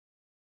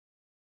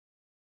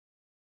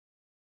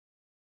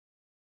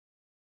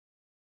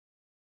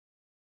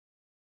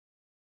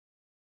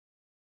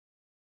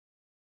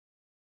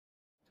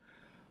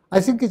I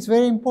think it's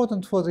very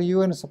important for the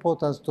UN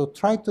supporters to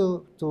try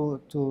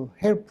to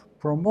help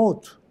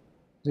promote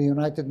the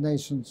United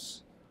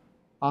Nations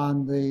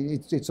and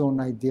its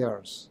own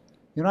ideas.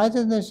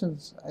 United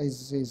Nations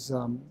is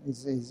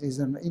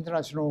an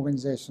international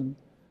organization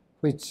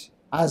which,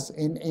 as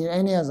in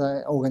any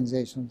other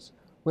organizations,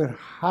 will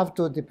have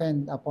to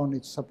depend upon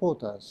its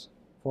supporters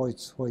for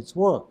its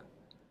work.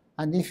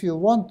 And if you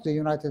want the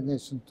United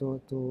Nations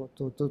to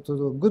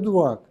do good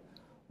work,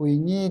 we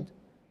need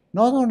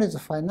not only the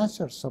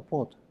financial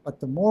support, but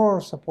the moral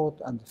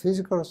support and the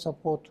physical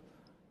support,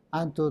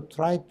 and to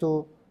try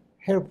to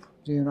help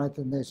the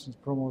United Nations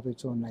promote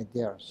its own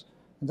ideas.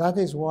 And that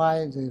is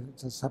why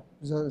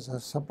the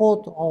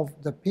support of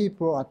the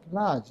people at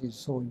large is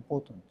so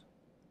important.